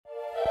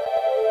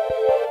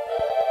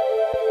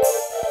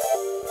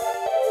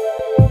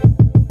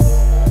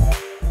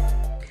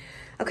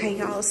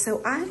y'all,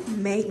 so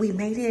we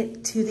made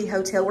it to the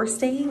hotel. We're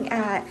staying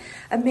at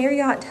a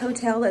Marriott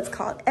hotel that's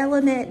called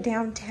Element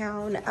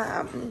downtown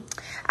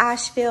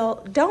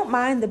Asheville. Don't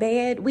mind the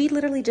bed. We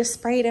literally just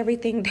sprayed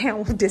everything down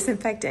with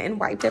disinfectant and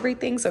wiped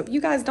everything. So if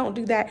you guys don't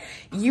do that,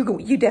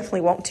 you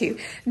definitely want to.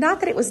 Not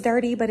that it was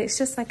dirty, but it's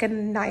just like a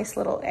nice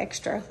little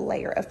extra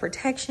layer of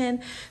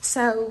protection.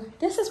 So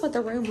this is what the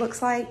room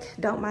looks like.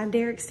 Don't mind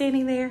Derek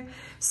standing there.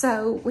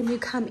 So when you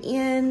come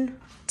in,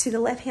 to the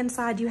left-hand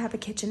side, you have a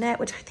kitchenette,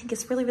 which I think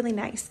is really, really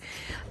nice.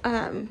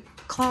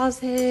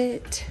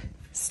 Closet,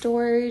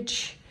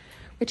 storage,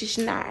 which is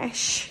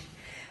nice.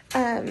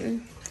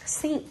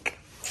 Sink.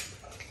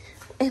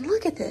 And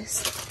look at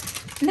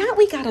this. Now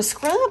we got a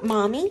scrub,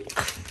 mommy.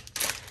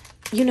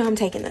 You know I'm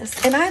taking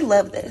this. And I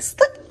love this.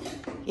 Look,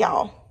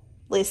 y'all,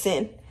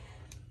 listen.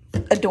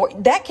 Adore.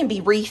 That can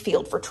be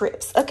refilled for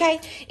trips, okay?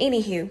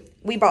 Anywho,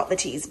 we bought the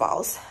cheese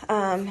balls.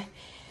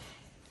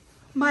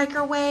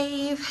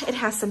 Microwave. It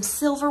has some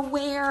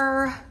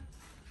silverware.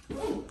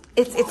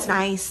 It's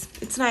nice.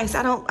 It's nice.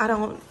 I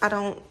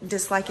don't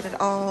dislike it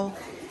at all.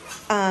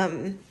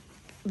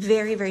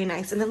 Very, very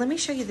nice. And then let me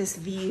show you this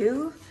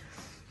view.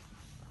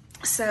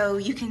 So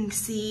you can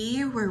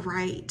see we're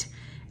right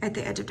at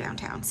the edge of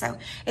downtown. So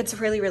it's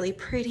really, really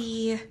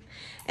pretty.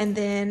 And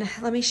then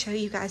let me show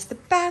you guys the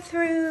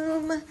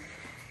bathroom.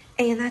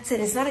 And that's it.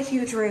 It's not a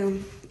huge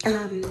room,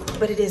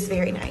 but it is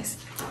very nice.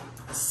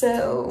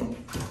 So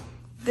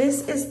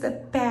this is the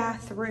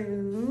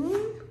bathroom.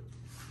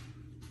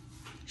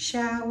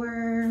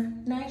 Shower,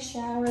 nice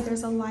shower.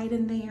 There's a light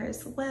in there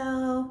as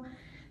well.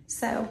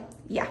 So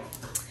yeah,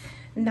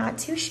 not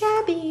too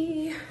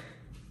shabby.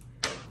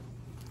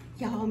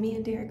 Y'all, me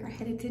and Derek are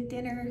headed to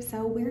dinner.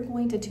 So we're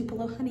going to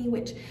Tupelo Honey,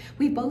 which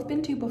we've both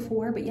been to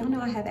before, but y'all know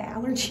I have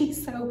allergies,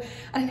 so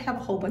I didn't have a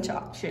whole bunch of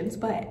options,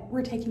 but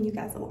we're taking you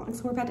guys along.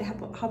 So we're about to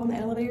hop on the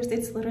elevators.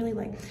 It's literally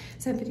like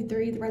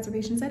 7:53. The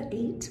reservation's at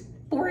 8,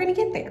 but we're gonna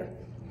get there.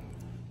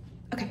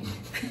 Okay.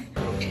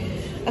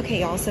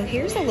 Okay, y'all, so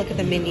here's a look at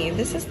the menu.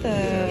 This is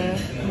the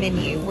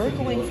menu. We're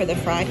going for the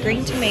fried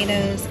green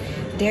tomatoes.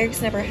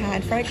 Derek's never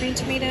had fried green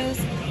tomatoes,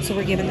 so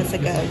we're giving this a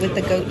go with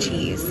the goat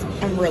cheese.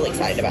 I'm really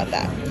excited about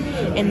that.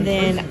 And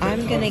then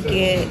I'm gonna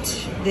get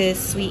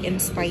this sweet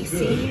and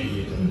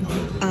spicy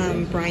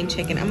brine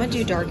chicken. I'm gonna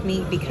do dark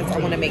meat because I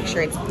wanna make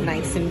sure it's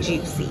nice and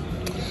juicy.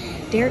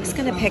 Derek's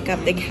gonna pick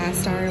up the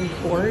cast iron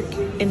pork,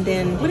 and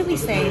then, what did we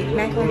say?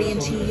 Macaroni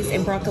and cheese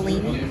and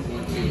broccolini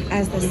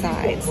as the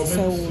sides.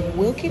 So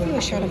we'll give you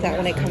a shot of that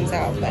when it comes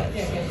out, but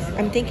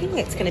I'm thinking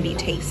it's gonna be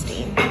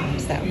tasty.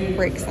 So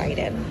we're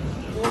excited.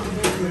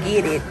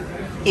 Get it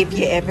if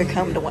you ever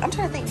come to one. I'm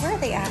trying to think, where are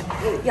they at?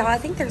 Y'all, I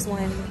think there's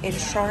one in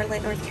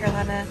Charlotte, North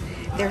Carolina.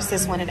 There's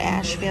this one in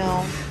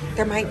Asheville.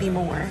 There might be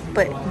more,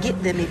 but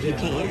get them if you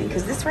can,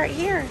 because this right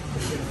here,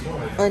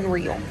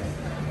 unreal.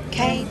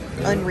 Okay?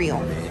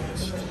 Unreal.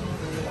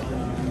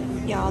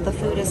 Y'all, the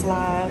food is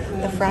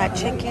live. The fried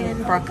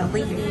chicken,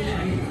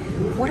 broccolini.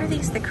 What are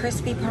these? The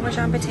crispy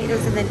Parmesan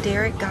potatoes. And then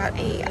Derek got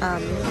a,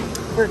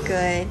 we're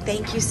good.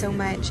 Thank you so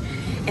much.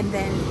 And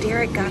then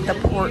Derek got the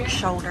pork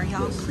shoulder.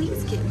 Y'all,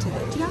 please get into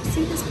it. Do y'all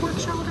see this pork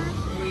shoulder?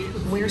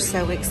 We're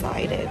so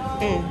excited.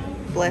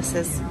 Bless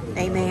us.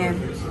 Amen.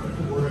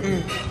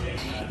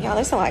 Y'all,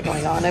 there's a lot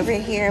going on over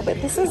here,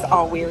 but this is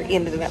all we're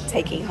ended up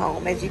taking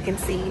home. As you can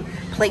see,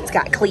 plates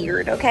got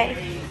cleared,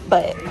 okay?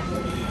 But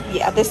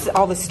yeah, this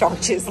all the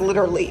starches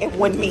literally, and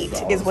one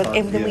meat is what.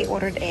 And then we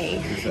ordered a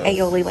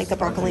aioli, like the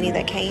broccolini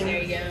that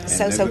came.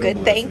 So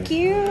good. Thank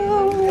you.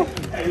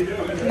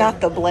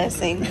 Not the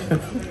blessing.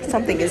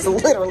 Something is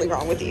literally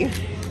wrong with you.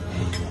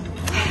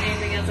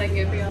 Anything else I can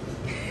get for y'all?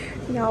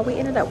 Y'all, we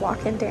ended up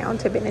walking down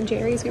to Ben &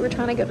 Jerry's. We were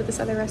trying to go to this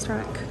other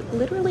restaurant.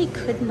 Literally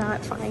could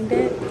not find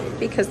it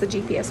because the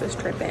GPS was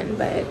tripping.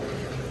 But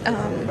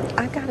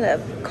I got a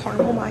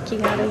caramel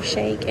macchiato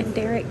shake, and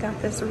Derek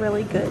got this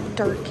really good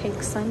dirt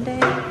cake sundae.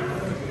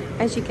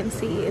 As you can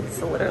see,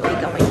 it's literally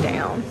going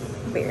down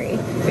very,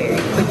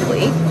 very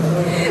quickly.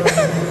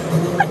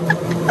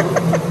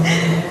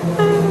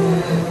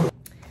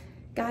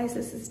 Guys,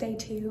 this is day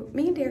 2.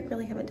 Me and Derek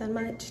really haven't done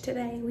much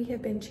today. We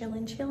have been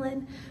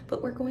chilling,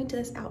 but we're going to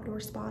this outdoor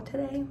spa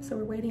today. So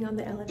we're waiting on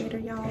the elevator,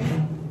 y'all.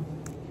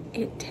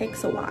 It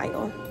takes a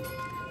while,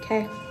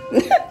 okay?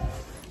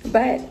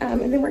 But,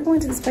 and then we're going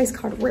to this place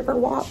called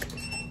Riverwalk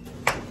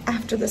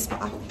after the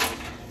spa.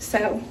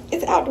 So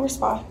it's an outdoor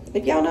spa.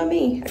 If y'all know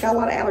me, I got a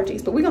lot of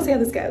allergies, but we're gonna see how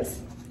this goes.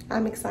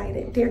 I'm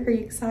excited. Derek, are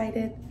you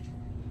excited?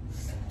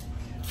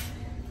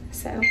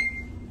 So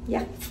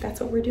yeah,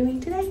 that's what we're doing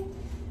today.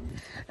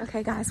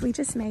 Okay guys, we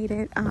just made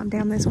it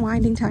down this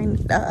winding,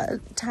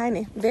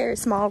 tiny, very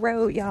small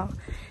road, y'all.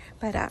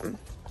 But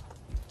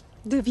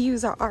the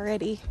views are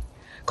already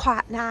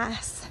quite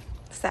nice.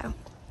 So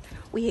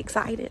we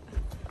excited.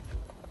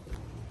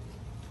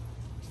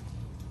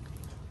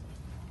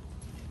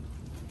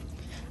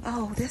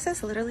 Oh, this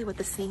is literally what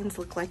the scenes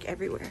look like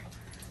everywhere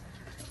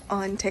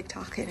on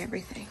TikTok and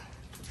everything.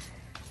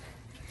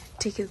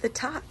 Tick at the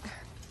top.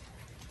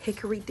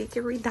 Hickory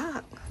dickory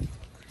dock.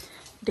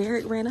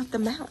 Derek ran up the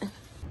mountain.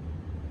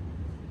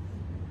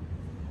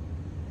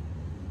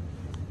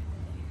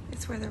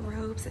 That's where the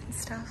robes and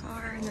stuff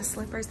are, and the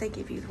slippers. They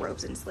give you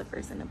robes and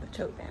slippers in a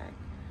tote bag.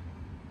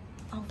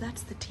 Oh,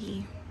 that's the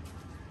tea.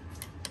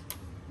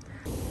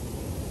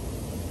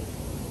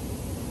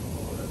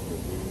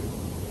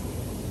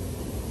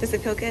 Does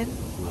it feel good?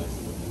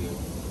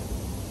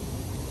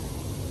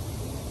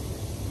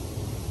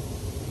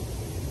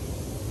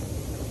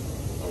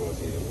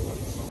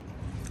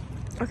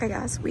 Okay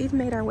guys, we've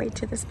made our way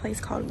to this place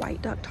called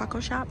White Duck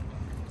Taco Shop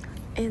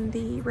in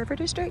the River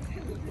District.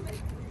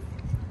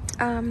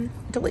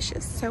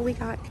 Delicious. So we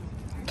got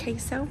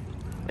queso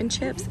and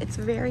chips. It's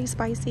very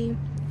spicy.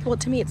 Well,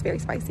 to me it's very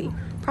spicy.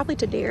 Probably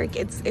to Derek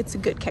it's a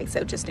good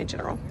queso just in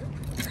general.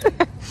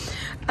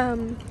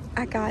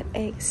 I got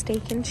a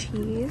steak and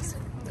cheese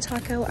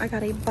taco. I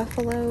got a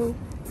buffalo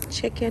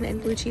chicken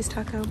and blue cheese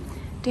taco.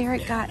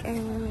 Derek got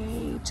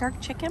a jerk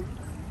chicken,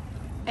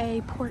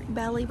 a pork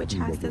belly, which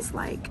has this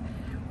like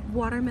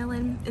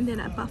watermelon, and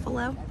then a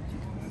buffalo.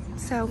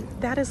 So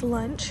that is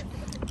lunch.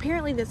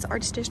 Apparently this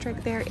arts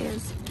district, there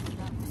is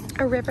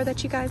a river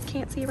that you guys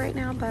can't see right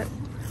now, but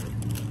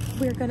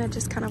we're gonna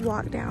just kind of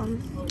walk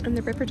down in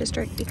the river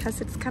district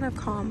because it's kind of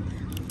calm.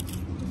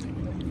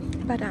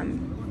 But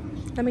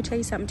let me tell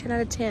you something, 10 out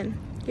of 10.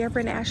 If you're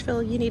ever in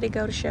Asheville, you need to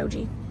go to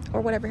Shoji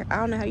or whatever. I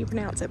don't know how you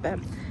pronounce it, but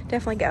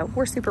definitely go.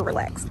 We're super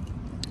relaxed.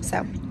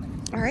 So,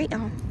 all right,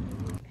 y'all.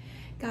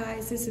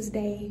 Guys, this is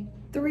day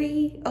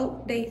 3.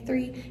 Oh, day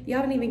 3.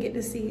 Y'all didn't even get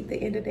to see the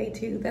end of day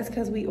 2. That's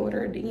because we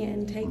ordered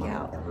in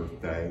takeout. My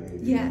birthday.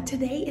 Yeah,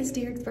 today is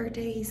Derek's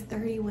birthday. He's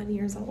 31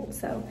 years old.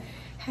 So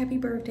happy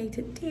birthday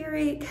to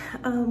Derek.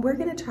 We're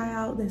gonna try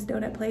out this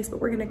donut place, but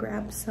we're gonna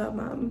grab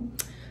some,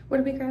 what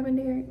are we grabbing,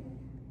 Derek?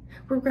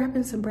 We're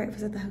grabbing some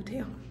breakfast at the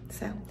hotel.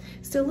 So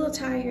still a little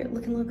tired,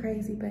 looking a little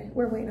crazy, but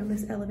we're waiting on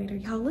this elevator.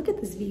 Y'all, look at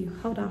this view.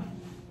 Hold on.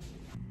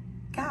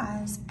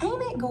 Guys,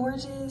 ain't it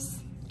gorgeous?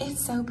 It's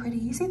so pretty.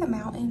 You see the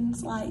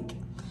mountains? Like,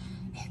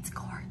 it's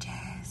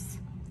gorgeous.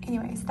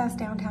 Anyways, that's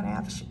downtown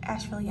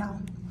Asheville,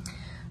 y'all.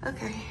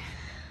 Okay,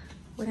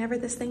 whenever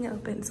this thing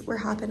opens, we're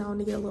hopping on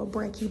to get a little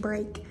breaky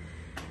break.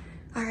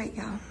 All right,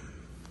 y'all.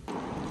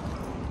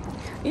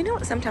 You know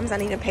what sometimes I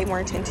need to pay more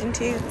attention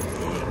to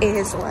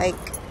is like,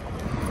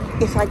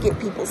 if I get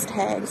people's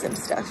tags and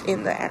stuff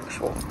in the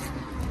actual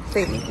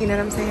thing, you know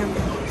what I'm saying?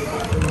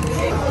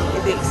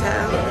 You think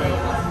so?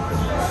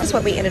 This is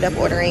what we ended up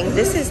ordering.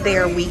 This is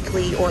their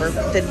weekly, or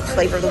the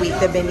flavor of the week,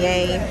 the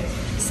beignet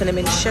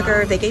cinnamon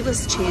sugar. They gave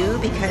us 2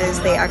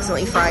 because they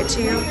accidentally fried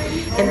 2.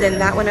 And then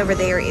that one over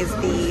there is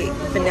the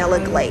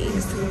vanilla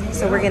glaze.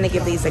 So we're gonna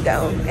give these a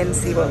go and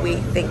see what we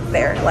think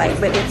they're like,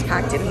 but it's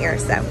packed in here,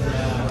 so,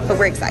 but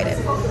we're excited.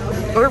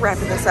 We're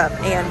wrapping this up,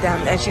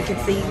 and as you can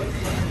see,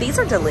 these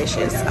are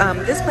delicious.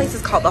 This place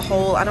is called The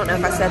Hole. I don't know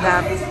if I said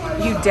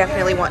that. You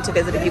definitely want to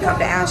visit if you come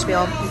to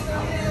Asheville.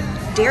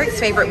 Derek's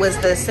favorite was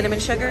the cinnamon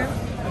sugar.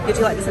 Did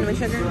you like the cinnamon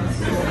sugar?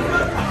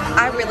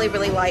 I really,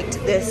 really liked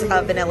this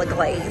vanilla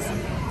glaze.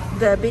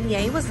 The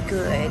beignet was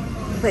good,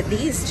 but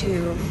these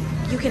 2,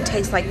 you can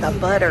taste like the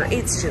butter.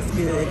 It's just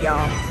good,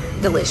 y'all.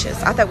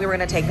 Delicious. I thought we were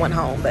gonna take one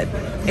home, but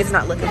it's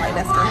not looking like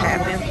that's gonna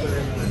happen.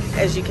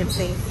 As you can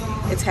see,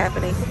 it's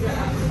happening.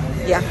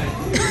 Yeah.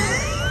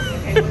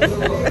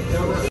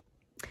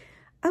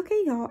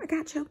 Okay, y'all, I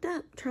got choked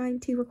up trying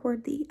to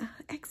record the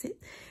exit.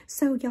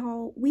 So,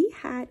 y'all, we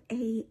had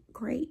a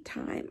great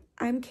time.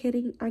 I'm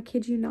kidding. I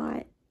kid you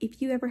not.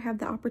 If you ever have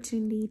the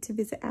opportunity to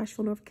visit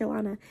Asheville, North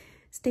Carolina,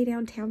 stay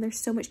downtown. There's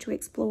so much to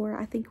explore.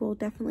 I think we'll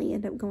definitely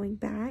end up going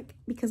back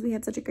because we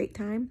had such a great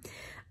time.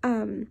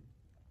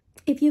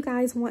 If you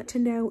guys want to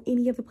know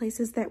any of the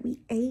places that we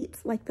ate,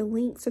 like the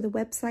links or the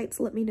websites,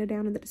 let me know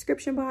down in the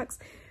description box.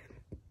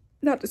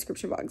 Not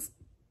description box.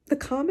 The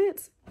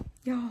comments.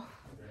 Y'all,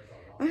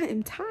 I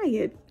am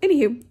tired.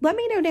 Anywho, let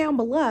me know down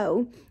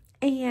below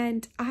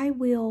and I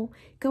will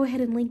go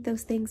ahead and link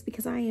those things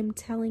because I am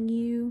telling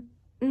you,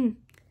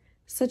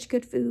 such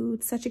good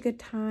food, such a good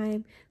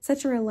time,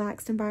 such a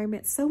relaxed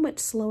environment, so much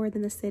slower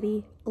than the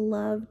city.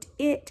 Loved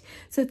it.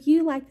 So if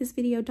you like this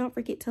video, don't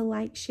forget to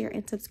like, share,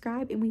 and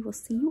subscribe, and we will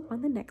see you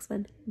on the next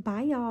one.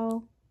 Bye,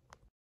 y'all.